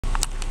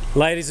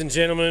Ladies and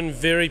gentlemen,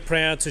 very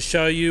proud to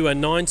show you a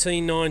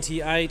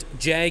 1998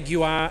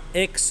 Jaguar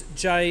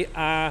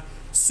XJR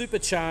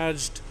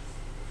supercharged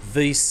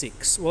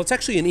V6. Well, it's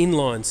actually an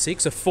inline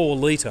 6, a 4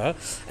 litre,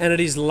 and it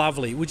is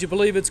lovely. Would you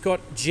believe it's got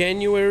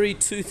January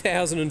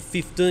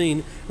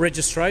 2015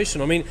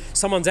 registration? I mean,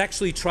 someone's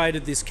actually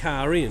traded this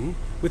car in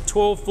with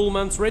 12 full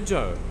months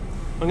rego.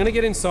 I'm going to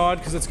get inside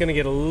because it's going to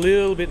get a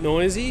little bit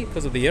noisy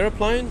because of the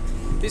aeroplane.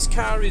 This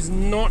car is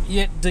not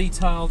yet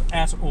detailed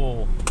at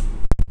all.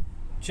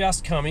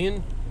 Just come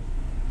in.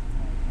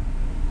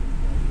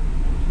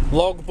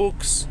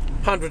 Logbooks,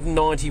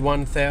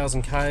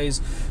 191,000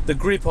 Ks. The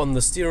grip on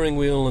the steering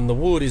wheel and the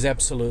wood is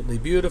absolutely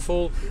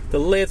beautiful. The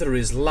leather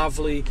is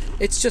lovely.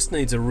 It just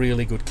needs a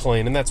really good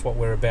clean, and that's what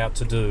we're about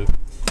to do.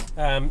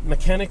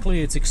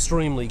 Mechanically, it's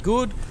extremely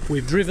good.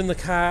 We've driven the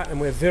car and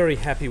we're very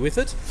happy with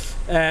it.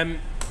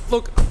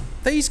 Look,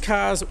 these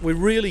cars, we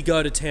really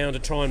go to town to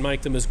try and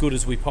make them as good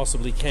as we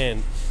possibly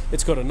can.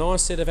 It's got a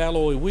nice set of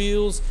alloy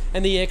wheels,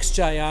 and the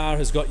XJR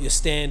has got your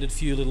standard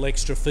few little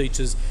extra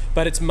features,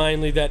 but it's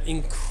mainly that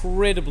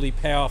incredibly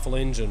powerful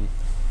engine.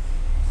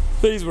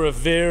 These were a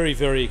very,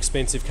 very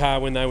expensive car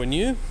when they were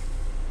new.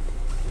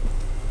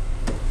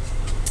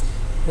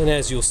 And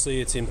as you'll see,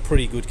 it's in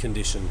pretty good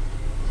condition.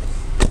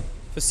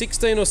 For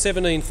 16 or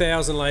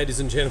 17,000,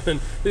 ladies and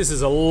gentlemen, this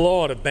is a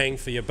lot of bang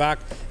for your buck,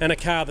 and a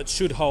car that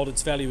should hold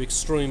its value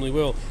extremely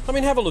well. I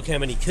mean, have a look how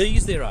many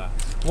keys there are.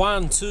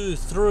 1, 2,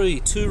 3,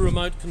 2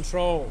 remote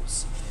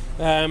controls.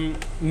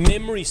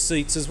 Memory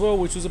seats as well,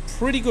 which was a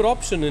pretty good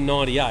option in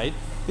 '98.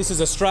 This is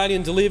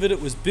Australian delivered.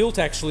 It was built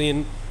actually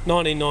in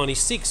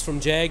 1996 from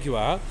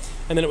Jaguar,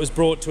 and then it was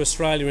brought to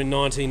Australia in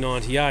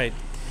 1998.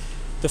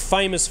 The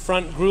famous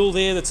front grille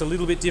there, that's a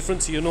little bit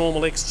different to your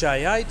normal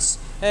XJ8s,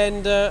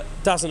 and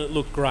doesn't it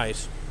look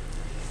great?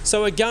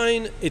 So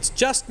again, it's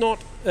just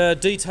not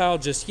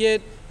detailed just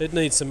yet. It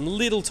needs some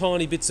little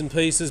tiny bits and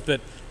pieces,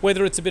 but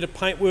whether it's a bit of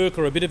paintwork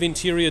or a bit of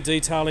interior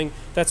detailing,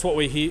 that's what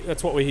we're here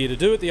to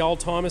do at the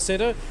Oldtimer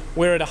Centre.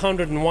 We're at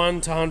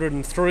 101 to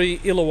 103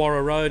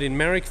 Illawarra Road in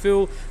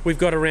Marrickville. We've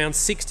got around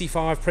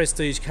 65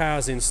 Prestige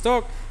cars in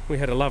stock. We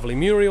had a lovely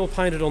mural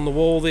painted on the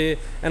wall there,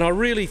 and I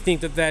really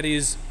think that that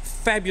is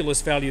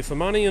fabulous value for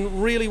money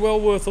and really well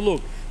worth a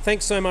look.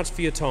 Thanks so much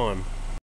for your time.